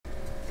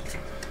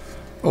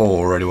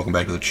Alrighty, welcome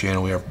back to the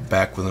channel. We are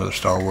back with another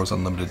Star Wars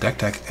Unlimited deck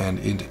tech, and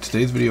in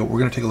today's video we're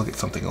going to take a look at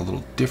something a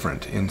little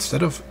different.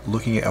 Instead of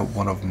looking at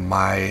one of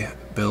my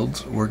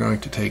builds, we're going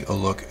to take a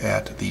look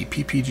at the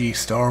PPG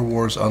Star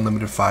Wars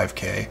Unlimited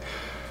 5K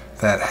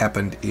that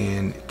happened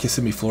in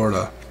Kissimmee,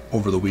 Florida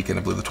over the weekend,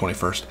 I believe the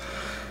 21st.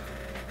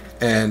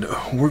 And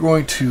we're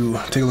going to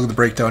take a look at the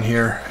breakdown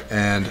here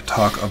and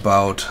talk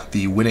about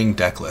the winning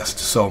deck list.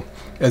 So,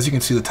 as you can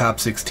see, the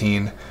top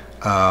 16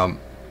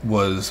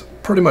 was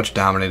pretty much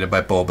dominated by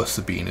Boba,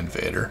 Sabine, and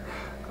Vader.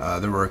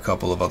 There were a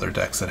couple of other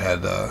decks that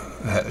had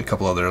a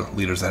couple other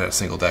leaders that had a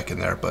single deck in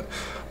there, but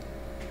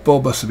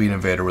Boba, Sabine,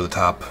 and Vader were the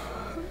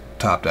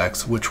top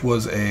decks, which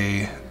was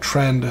a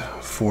trend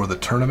for the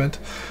tournament.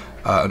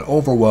 An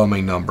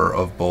overwhelming number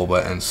of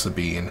Boba and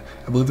Sabine.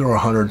 I believe there were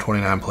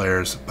 129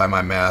 players by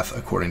my math,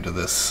 according to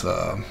this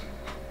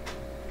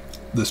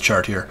this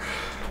chart here,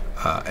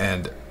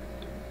 and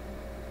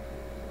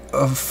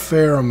a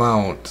fair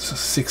amount,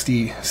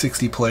 60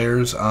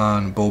 players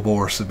on Boba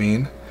or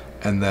Sabine,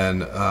 and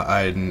then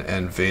Iden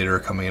and Vader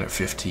coming in at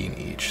 15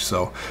 each.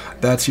 So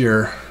that's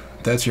your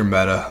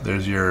meta.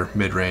 There's your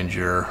mid-range,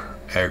 your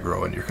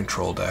aggro, and your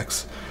control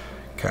decks,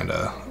 kind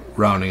of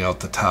rounding out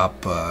the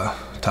top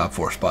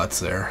four spots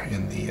there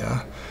in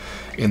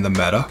the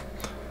meta.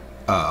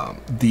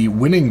 The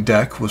winning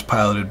deck was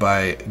piloted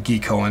by Guy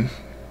Cohen.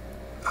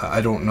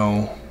 I don't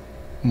know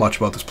much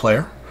about this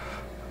player,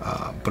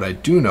 but I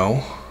do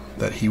know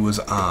that he was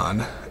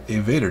on a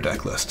Vader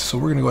deck list. So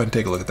we're going to go ahead and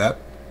take a look at that.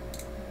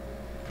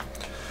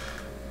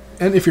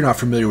 And if you're not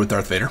familiar with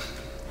Darth Vader,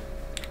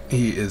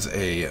 he is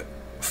a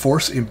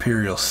Force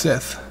Imperial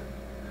Sith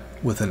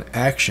with an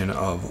action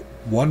of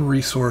 1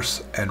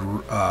 resource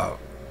and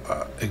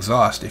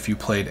exhaust. If you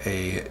played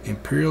a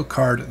Imperial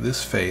card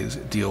this phase,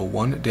 deal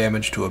 1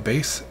 damage to a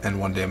base and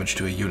 1 damage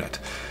to a unit.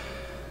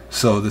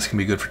 So this can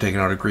be good for taking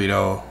out a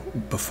Greedo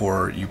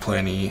before you play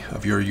any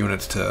of your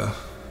units to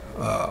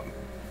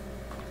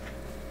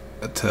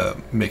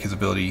make his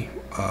ability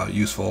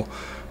useful,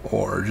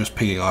 or just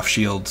picking off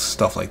shields,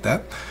 stuff like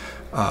that.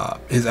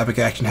 His epic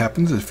action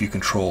happens if you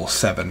control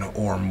 7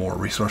 or more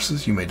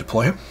resources. You may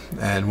deploy him,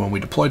 and when we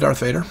deploy Darth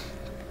Vader,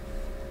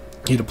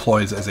 he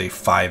deploys as a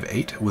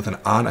 5/8 with an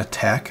on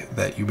attack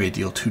that you may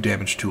deal 2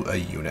 damage to a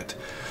unit.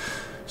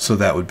 So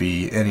that would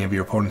be any of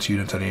your opponent's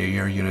units, any of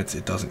your units,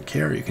 it doesn't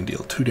care, you can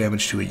deal 2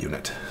 damage to a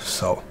unit.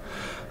 So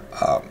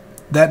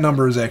that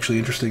number is actually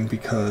interesting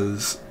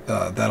because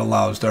that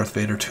allows Darth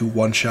Vader to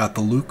one-shot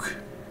the Luke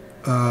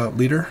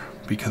leader,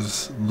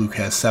 because Luke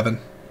has 7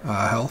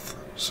 health,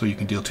 so you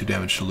can deal 2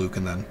 damage to Luke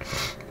and then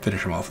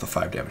finish him off with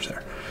 5 damage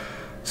there.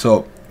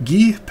 So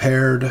Guy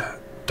paired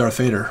Darth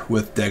Vader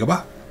with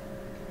Dagobah,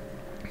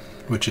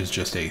 which is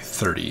just a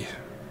 30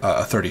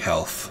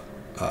 health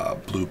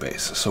blue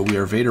base. So we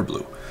are Vader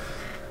blue.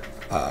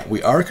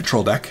 We are a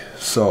control deck,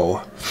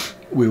 so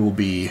we will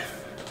be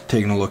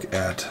taking a look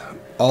at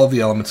all of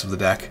the elements of the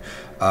deck.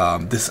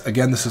 This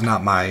is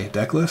not my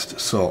deck list,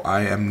 so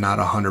I am not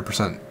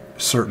 100%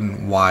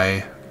 certain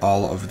why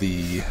all of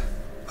the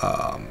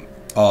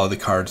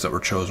cards that were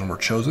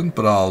chosen,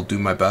 but I'll do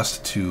my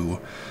best to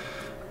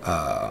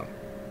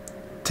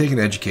take an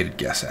educated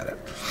guess at it.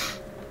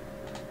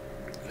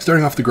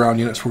 Starting off the ground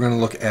units, we're going to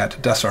look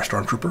at Death Star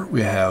Stormtrooper.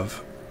 We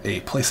have a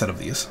playset of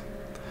these,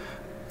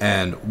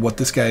 and what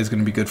this guy is going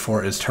to be good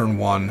for is turn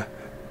 1.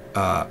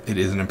 It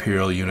is an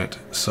Imperial unit,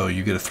 so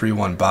you get a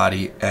 3/1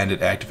 body, and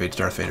it activates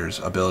Darth Vader's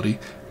ability.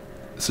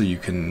 So you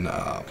can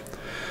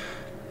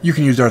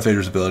use Darth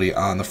Vader's ability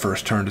on the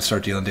first turn to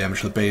start dealing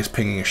damage to the base,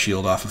 pinging a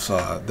shield off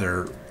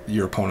of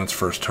your opponent's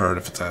first turn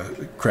if it's a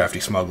crafty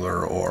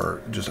smuggler,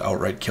 or just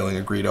outright killing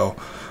a Greedo.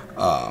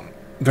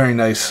 Very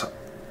nice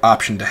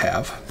option to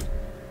have.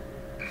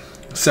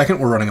 Second,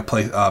 we're running a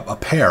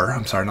pair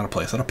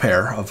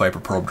of Viper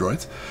probe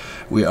droids.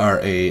 We are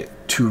a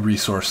 2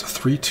 resource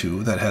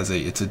 3/2 that has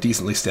it's a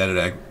decently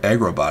statted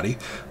aggro body,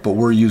 but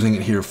we're using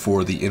it here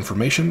for the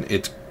information.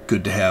 It's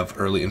good to have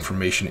early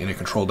information in a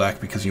control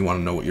deck because you want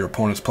to know what your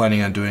opponent's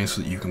planning on doing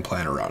so that you can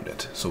plan around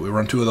it. So we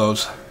run 2 of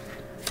those.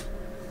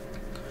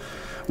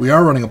 We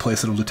are running a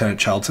playset of Lieutenant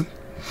Chaldson.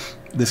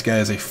 This guy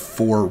is a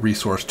 4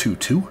 resource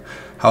 2/2.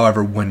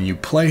 However, when you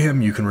play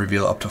him, you can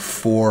reveal up to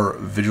 4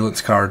 vigilance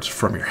cards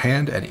from your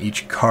hand, and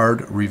each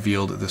card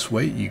revealed this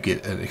way, you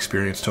get an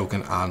experience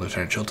token on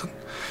Lieutenant Chilton.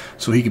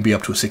 So he can be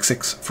up to a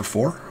 6/6 for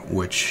 4,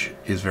 which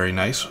is very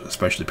nice,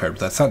 especially paired with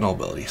that Sentinel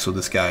ability. So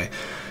this guy,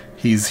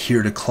 he's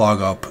here to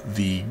clog up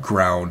the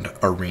ground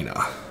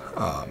arena.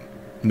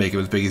 Make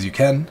him as big as you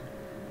can.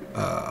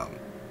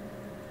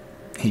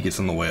 He gets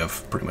in the way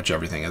of pretty much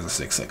everything as a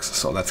 6/6,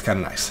 so that's kind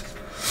of nice.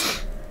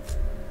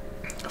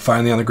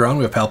 Finally, on the ground,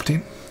 we have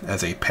Palpatine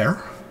as a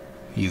pair.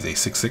 He's a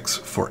 6/6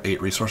 for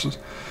 8 resources.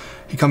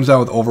 He comes down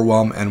with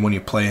Overwhelm, and when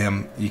you play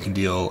him, you can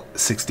deal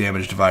 6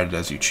 damage divided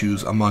as you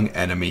choose among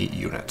enemy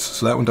units.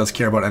 So that one does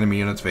care about enemy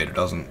units. Vader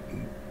doesn't.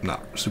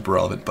 Not super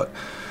relevant, but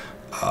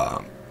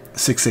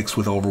 6/6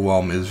 with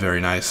Overwhelm is very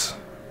nice.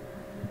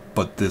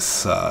 But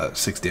this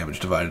 6 damage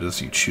divided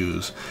as you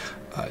choose,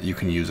 you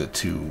can use it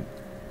to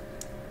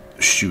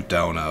shoot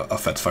down a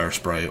Fet's Fire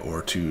Spray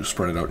or to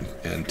spread it out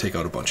and take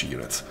out a bunch of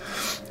units.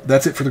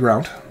 That's it for the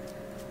ground.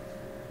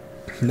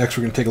 Next,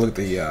 we're going to take a look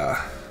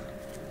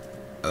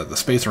at the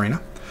Space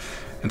Arena.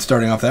 And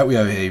starting off that, we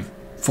have a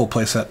full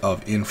playset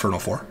of Infernal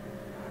 4.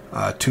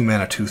 2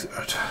 mana,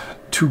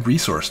 2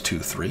 resource,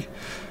 2/3.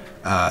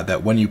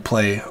 That when you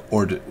play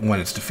or when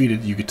it's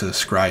defeated, you get to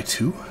scry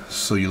 2.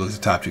 So you look at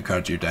the top 2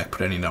 cards of your deck,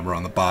 put any number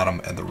on the bottom,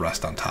 and the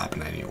rest on top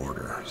in any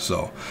order.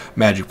 So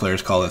Magic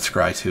players call that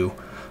scry 2.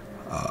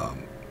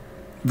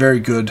 Very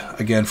good,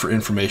 again, for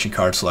information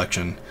card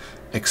selection,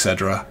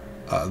 etc.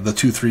 The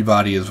 2/3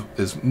 body is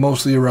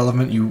mostly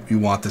irrelevant. You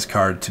want this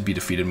card to be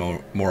defeated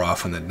more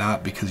often than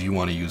not, because you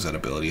want to use that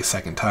ability a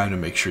second time to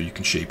make sure you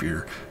can shape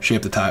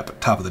the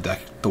top of the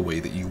deck the way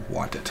that you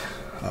want it.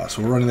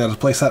 So we're running that as a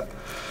playset.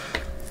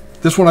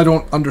 This one I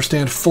don't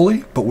understand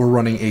fully, but we're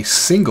running a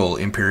single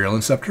Imperial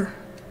Interceptor,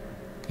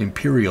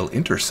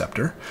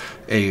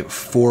 a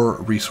 4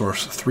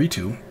 resource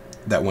 3/2.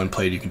 That when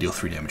played, you can deal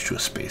 3 damage to a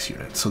space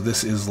unit. So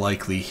this is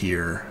likely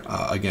here,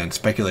 again,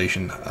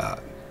 speculation.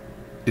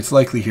 It's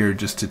likely here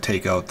just to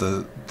take out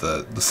the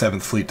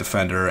 7th Fleet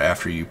Defender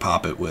after you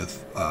pop it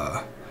with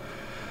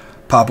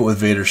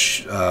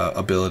Vader's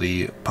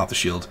ability, pop the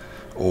shield,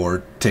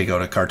 or take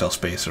out a Cartel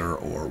Spacer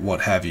or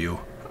what have you.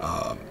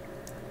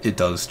 It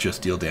does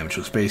just deal damage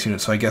to a space unit,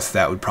 so I guess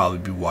that would probably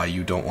be why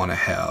you don't want to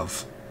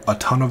have a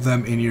ton of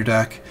them in your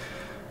deck.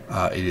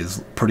 It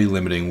is pretty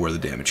limiting where the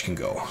damage can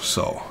go.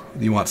 So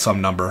you want some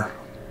number,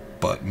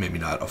 but maybe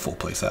not a full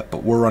playset.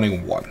 But we're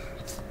running 1.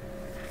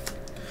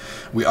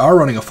 We are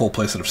running a full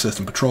playset of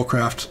System Patrol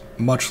Craft.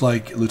 Much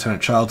like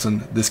Lieutenant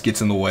Childson, this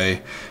gets in the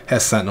way.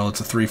 Has Sentinel,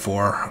 it's a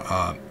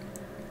 3/4.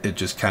 It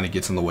just kind of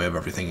gets in the way of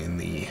everything in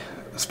the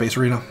Space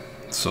Arena.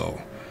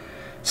 So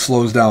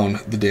slows down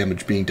the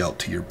damage being dealt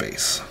to your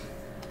base.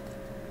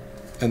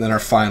 And then our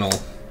final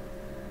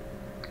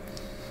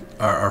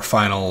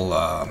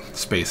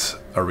Space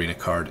Arena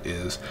card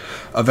is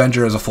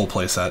Avenger as a full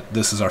playset.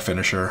 This is our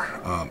finisher.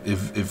 If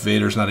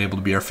Vader's not able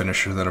to be our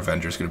finisher, then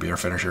Avenger's going to be our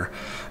finisher.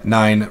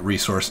 9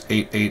 resource,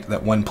 8/8,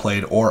 that when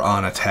played or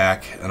on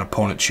attack, an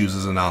opponent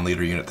chooses a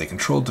non-leader unit they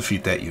control,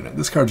 defeat that unit.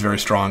 This card's very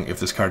strong. If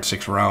this card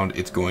sticks around,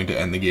 it's going to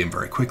end the game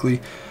very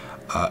quickly,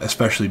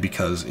 especially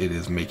because it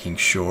is making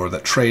sure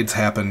that trades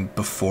happen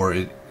before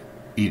it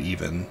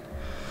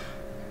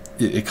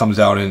comes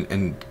down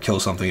and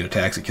kills something, it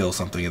attacks, it kills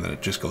something, and then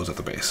it just goes at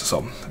the base.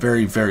 So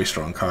very, very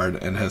strong card,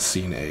 and has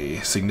seen a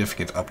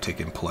significant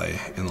uptick in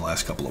play in the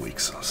last couple of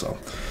weeks. So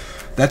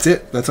that's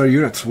it. That's our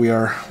units. We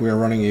are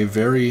running a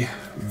very,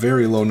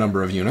 very low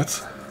number of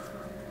units,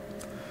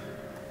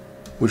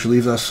 which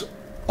leaves us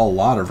a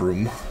lot of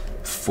room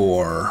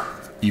for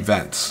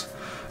events.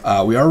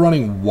 We are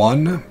running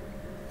 1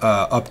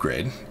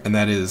 upgrade, and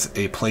that is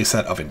a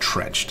playset of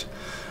Entrenched.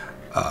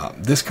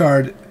 This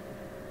card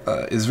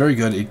is very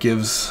good. It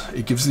gives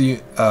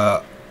the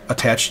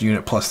attached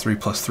unit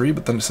 +3/+3,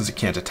 but then it says it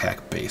can't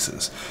attack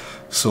bases.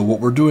 So what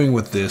we're doing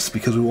with this,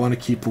 because we want to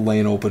keep the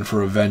lane open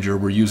for Avenger,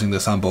 we're using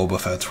this on Boba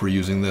Fett's, we're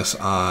using this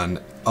on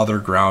other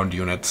ground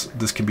units.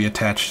 This can be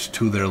attached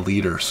to their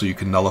leader, so you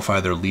can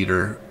nullify their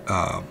leader.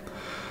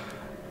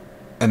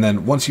 And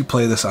then once you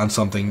play this on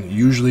something,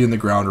 usually in the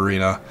ground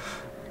arena,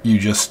 you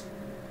just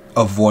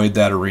avoid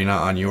that arena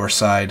on your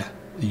side,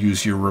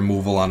 use your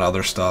removal on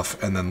other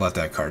stuff, and then let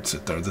that card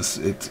sit there.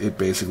 It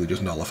basically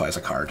just nullifies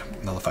a card,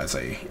 nullifies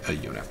a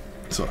unit.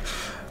 So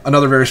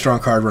another very strong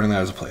card, running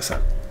that as a playset.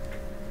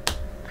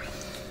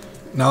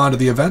 Now onto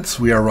the events.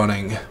 We are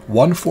running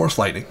 1 Force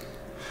Lightning,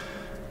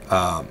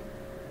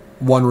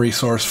 1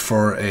 resource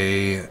for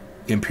a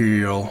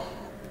Imperial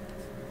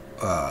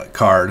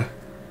card.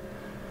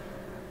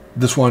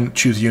 This one,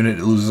 choose a unit,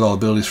 it loses all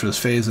abilities for this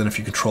phase, and if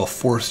you control a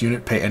Force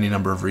unit, pay any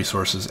number of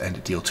resources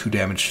and deal 2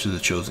 damage to the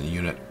chosen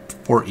unit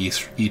for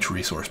each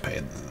resource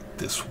paid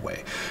this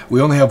way. We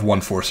only have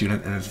 1 Force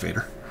unit, and it's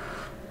Vader.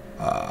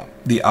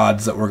 The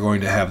odds that we're going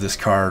to have this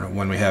card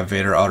when we have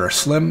Vader out are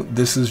slim.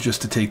 This is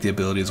just to take the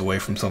abilities away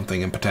from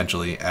something and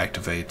potentially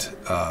activate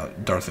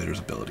Darth Vader's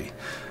ability.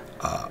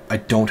 I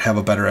don't have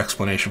a better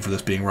explanation for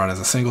this being run as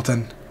a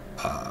singleton.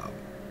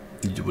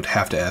 You would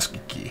have to ask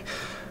Geeky.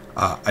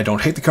 I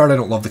don't hate the card, I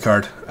don't love the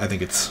card, I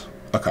think it's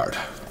a card.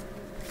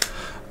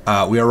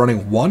 We are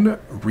running 1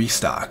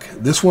 Restock.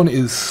 This one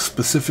is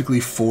specifically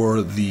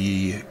for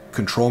the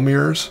control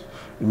mirrors,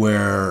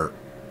 where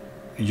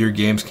your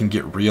games can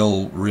get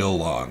real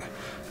long.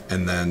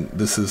 And then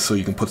this is so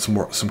you can put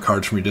some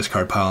cards from your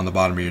discard pile on the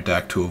bottom of your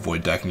deck to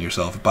avoid decking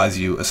yourself. It buys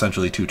you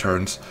essentially 2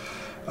 turns.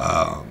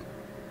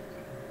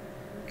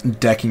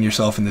 Decking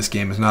yourself in this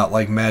game is not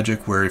like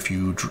Magic, where if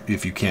you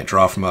can't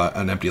draw from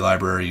an empty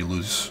library, you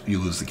lose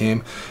the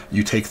game.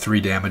 You take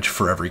 3 damage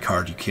for every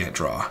card you can't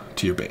draw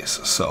to your base.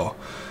 So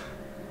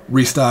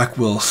Restock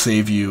will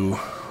save you,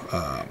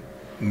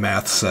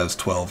 math says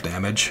 12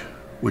 damage,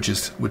 which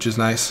is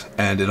nice,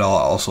 and it'll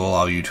also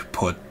allow you to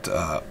put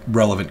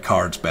relevant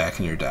cards back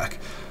in your deck.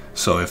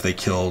 So if they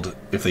killed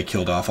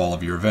off all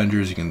of your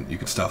Avengers, you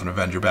can stuff an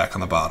Avenger back on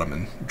the bottom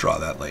and draw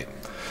that late.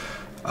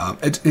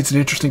 It's an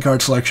interesting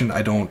card selection.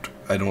 I don't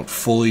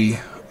fully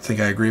think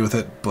I agree with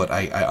it, but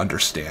I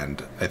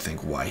understand, I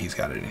think, why he's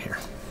got it in here.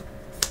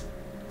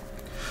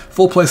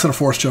 Full playset of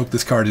Force Choke.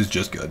 This card is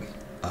just good.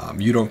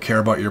 You don't care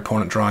about your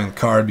opponent drawing the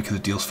card because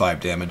it deals 5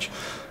 damage.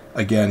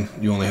 Again,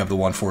 you only have the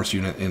 1 Force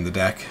unit in the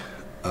deck,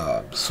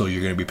 so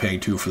you're going to be paying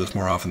 2 for this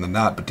more often than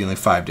not, but dealing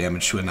 5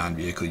 damage to a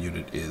non-vehicle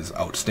unit is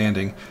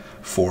outstanding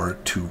for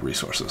 2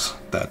 resources.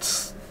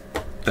 That's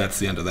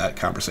the end of that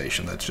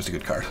conversation. That's just a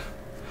good card.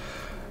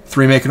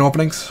 3 making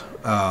openings.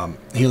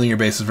 Healing your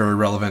base is very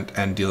relevant,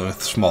 and dealing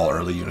with small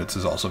early units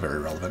is also very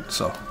relevant,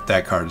 so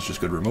that card is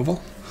just good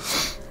removal.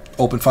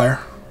 Open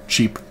Fire,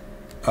 cheap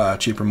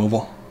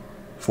removal,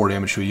 4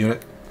 damage to a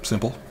unit,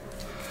 simple.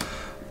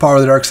 Power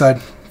of the Dark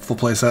Side, full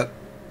playset.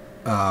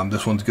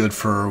 This one's good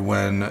for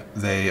when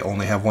they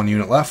only have 1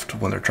 unit left,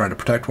 when they're trying to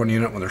protect 1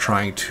 unit, when they're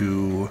trying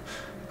to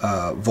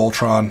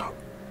Voltron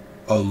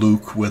a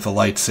Luke with a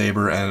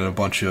lightsaber and a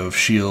bunch of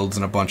shields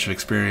and a bunch of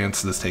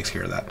experience. This takes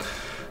care of that.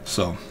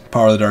 So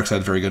Power of the Dark Side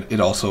is very good. It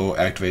also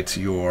activates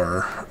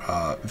your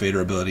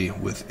Vader ability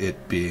with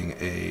it being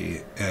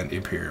an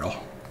Imperial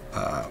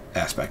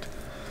aspect.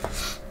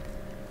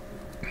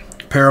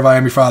 Pair of I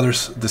Am Your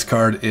Fathers. This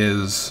card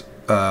is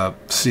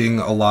seeing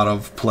a lot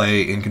of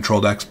play in control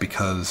decks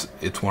because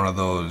it's one of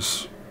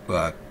those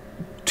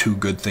 2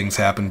 good things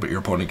happen, but your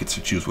opponent gets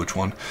to choose which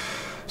one.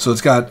 So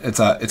it's got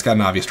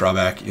an obvious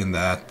drawback in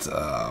that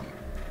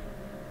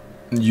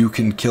you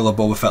can kill a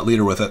Boba Fett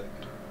leader with it,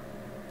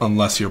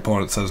 unless your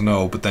opponent says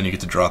no, but then you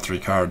get to draw 3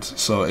 cards.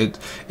 So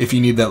if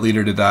you need that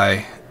leader to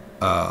die,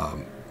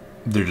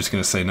 they're just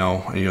going to say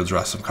no, and you'll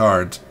draw some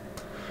cards.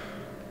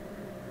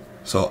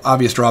 So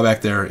obvious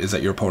drawback there is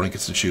that your opponent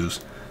gets to choose,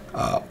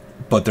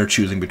 but they're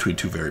choosing between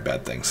 2 very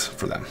bad things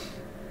for them,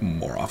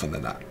 more often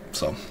than not.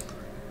 So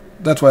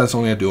that's why it's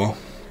only a duo.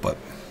 But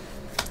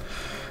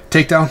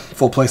Takedown,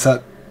 full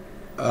playset.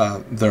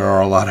 There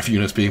are a lot of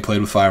units being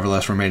played with 5 or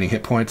less remaining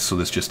hit points, so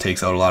this just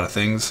takes out a lot of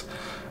things.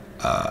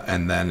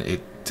 And then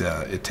it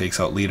takes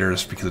out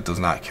leaders because it does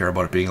not care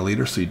about it being a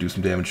leader, so you do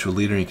some damage to a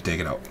leader and you can take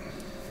it out.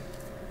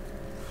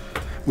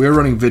 We are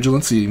running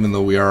Vigilance, even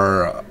though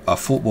we're a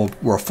full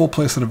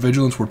playset of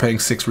Vigilance. We're paying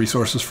 6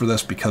 resources for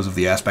this because of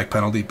the aspect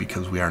penalty,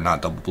 because we are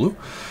not double blue.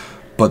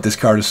 But this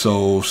card is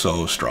so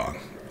strong.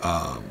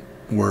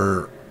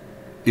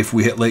 If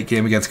we hit late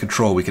game against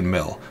control, we can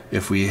mill.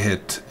 If we're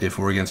against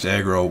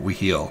aggro, we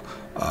heal.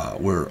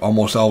 We're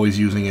almost always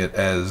using it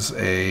as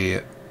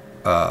a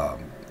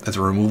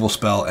removal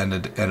spell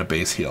and a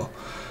base heal.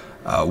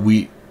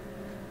 We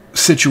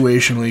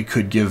situationally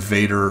could give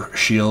Vader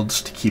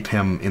shields to keep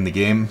him in the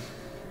game,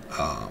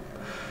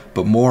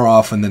 but more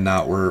often than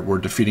not, we're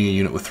defeating a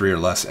unit with 3 or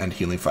less and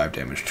healing 5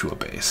 damage to a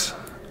base.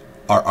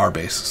 Our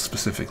base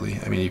specifically.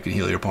 I mean, you can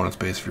heal your opponent's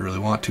base if you really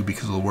want to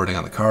because of the wording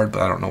on the card,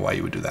 but I don't know why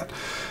you would do that.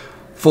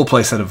 Full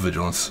playset of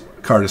Vigilance.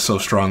 Card is so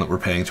strong that we're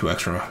paying 2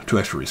 extra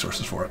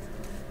resources for it,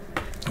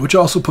 which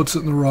also puts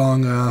it in the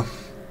wrong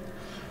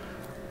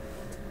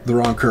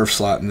curve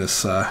slot in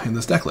this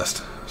deck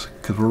list,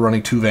 because we're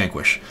running 2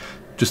 Vanquish.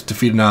 Just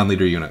defeat a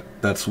non-leader unit.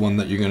 That's one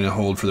that you're going to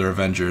hold for their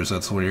Avengers.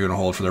 That's the one you're going to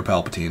hold for their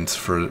Palpatines,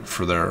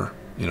 for their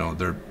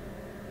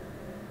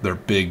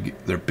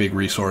their big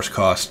resource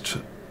cost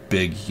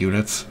big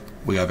units.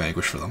 We got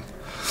Vanquish for them.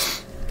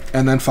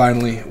 And then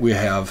finally we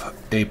have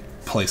a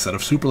playset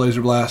of Super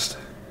Laser Blast.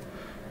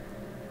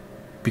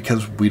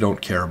 Because we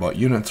don't care about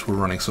units, we're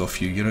running so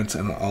few units,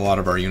 and a lot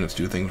of our units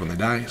do things when they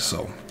die,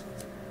 so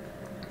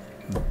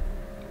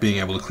being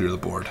able to clear the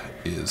board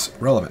is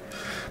relevant.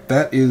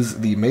 That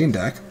is the main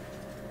deck.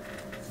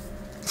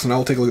 So now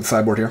we'll take a look at the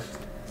sideboard here.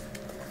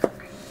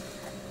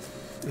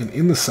 And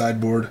in the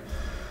sideboard,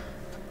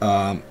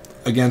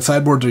 again,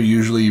 sideboards are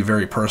usually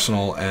very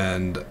personal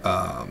and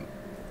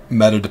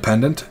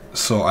meta-dependent,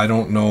 so I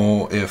don't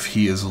know if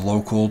he is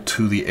local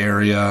to the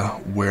area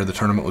where the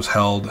tournament was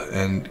held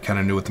and kind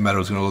of knew what the meta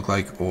was going to look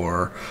like,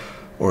 or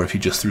if he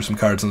just threw some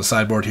cards on the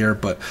sideboard here.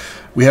 But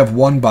we have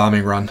 1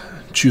 bombing run.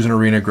 Choose an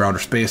arena, ground, or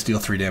space, deal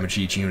 3 damage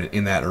to each unit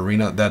in that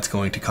arena. That's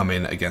going to come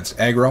in against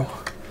aggro.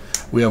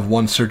 We have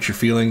 1 Search Your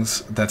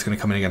Feelings. That's going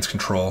to come in against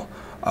control.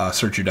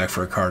 Search your deck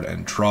for a card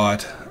and draw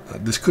it.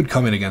 This could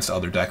come in against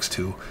other decks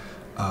too.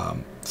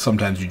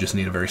 Sometimes you just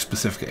need a very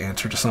specific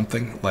answer to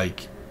something,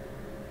 like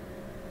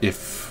you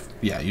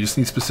just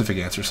need specific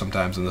answers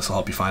sometimes, and this will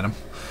help you find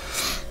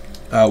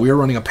them. We are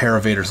running a pair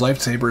of Vader's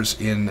Lightsabers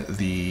in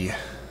the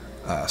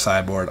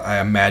sideboard. I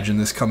imagine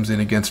this comes in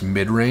against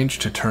mid-range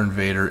to turn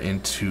Vader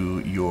into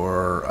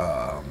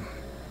your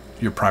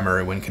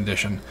primary win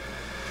condition.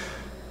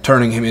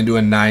 Turning him into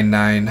a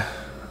 9/9,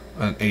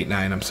 an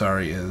 8/9, I'm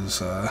sorry,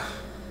 is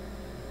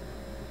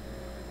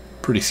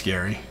pretty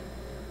scary.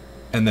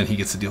 And then he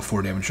gets to deal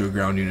 4 damage to a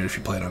ground unit if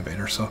you play it on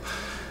Vader. So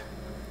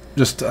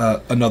just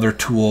another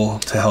tool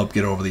to help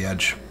get over the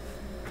edge.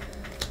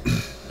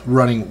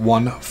 Running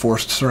 1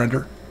 Forced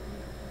Surrender.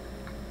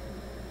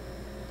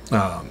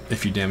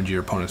 If you damage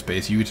your opponent's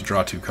base, you get to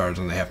draw 2 cards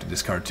and they have to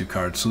discard 2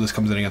 cards. So this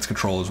comes in against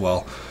control as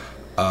well,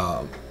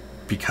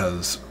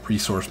 because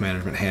resource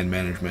management, hand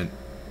management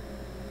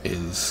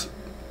is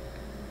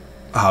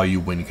how you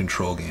win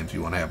control games.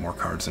 You want to have more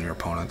cards than your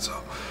opponent. So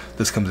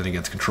This comes in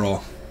against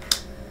control.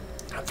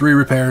 3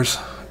 repairs.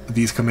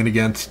 These come in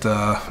against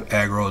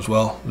aggro as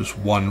well. Just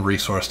 1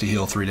 resource to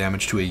heal 3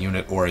 damage to a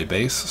unit or a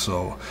base.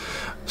 So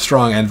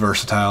strong and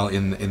versatile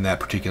in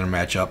that particular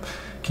matchup.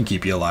 Can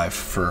keep you alive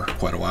for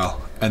quite a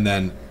while. And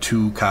then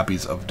 2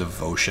 copies of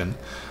Devotion.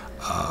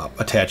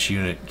 Attached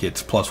unit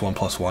gets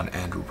 +1/+1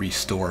 and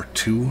restore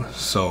 2.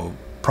 So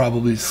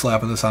probably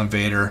slapping this on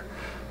Vader,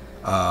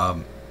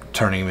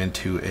 turning him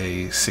into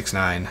a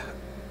 6/9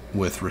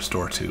 with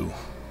restore 2.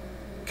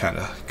 Kind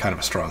of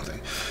a strong thing.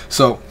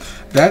 So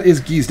that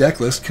is Guy's deck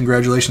list.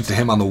 Congratulations to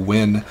him on the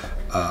win.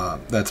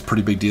 That's a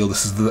pretty big deal.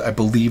 This is, I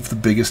believe, the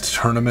biggest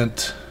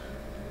tournament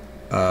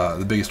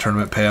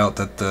payout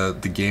that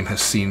the game has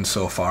seen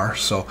so far.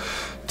 So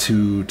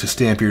to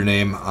stamp your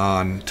name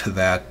onto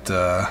that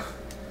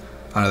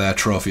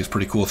trophy is a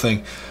pretty cool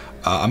thing.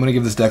 I'm gonna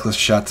give this deck list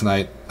a shot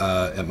tonight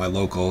at my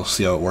local.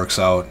 See how it works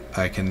out.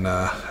 I can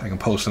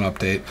post an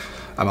update.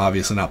 I'm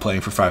obviously not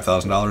playing for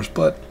 $5,000,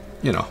 but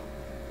you know,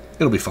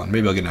 it'll be fun.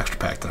 Maybe I'll get an extra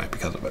pack tonight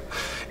because of it.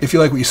 If you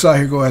like what you saw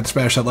here, go ahead and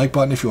smash that like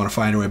button. If you want to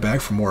find your way back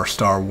for more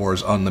Star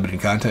Wars Unlimited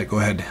content, go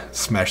ahead and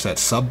smash that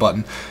sub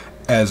button.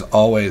 As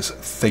always,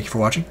 thank you for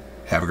watching.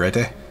 Have a great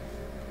day.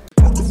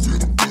 I can feel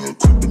the blood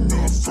creeping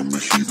up from the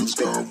heathen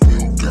sky.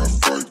 Will got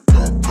fight,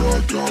 got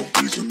pride,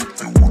 got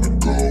reason.